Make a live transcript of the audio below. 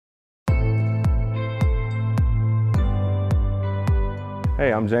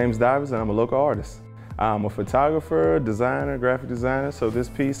Hey, I'm James Divers and I'm a local artist. I'm a photographer, designer, graphic designer. So this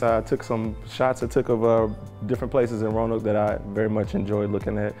piece, I took some shots I took of different places in Roanoke that I very much enjoyed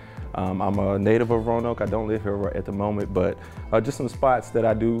looking at. I'm a native of Roanoke. I don't live here at the moment, but just some spots that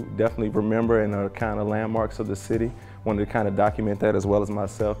I do definitely remember and are kind of landmarks of the city. Wanted to kind of document that as well as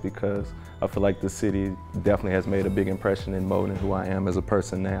myself because I feel like the city definitely has made a big impression in molding who I am as a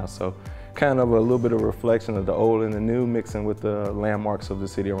person now. So kind of a little bit of reflection of the old and the new mixing with the landmarks of the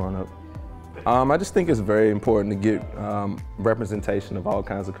city of Roanoke. I just think it's very important to get representation of all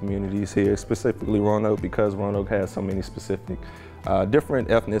kinds of communities here, specifically Roanoke, because Roanoke has so many specific different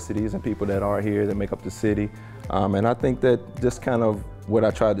ethnicities and people that are here that make up the city. And I think that just kind of what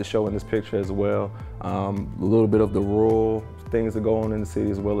I tried to show in this picture as well, a little bit of the rural things that go on in the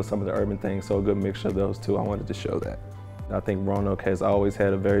city as well as some of the urban things, so a good mixture of those two. I wanted to show that. I think Roanoke has always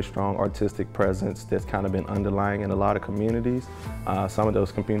had a very strong artistic presence that's kind of been underlying in a lot of communities. Some of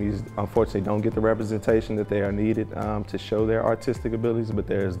those communities unfortunately don't get the representation that they are needed to show their artistic abilities, but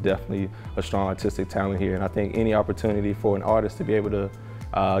there's definitely a strong artistic talent here. And I think any opportunity for an artist to be able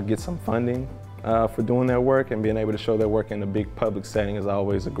to get some funding for doing their work and being able to show their work in a big public setting is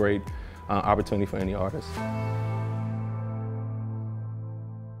always a great opportunity for any artist.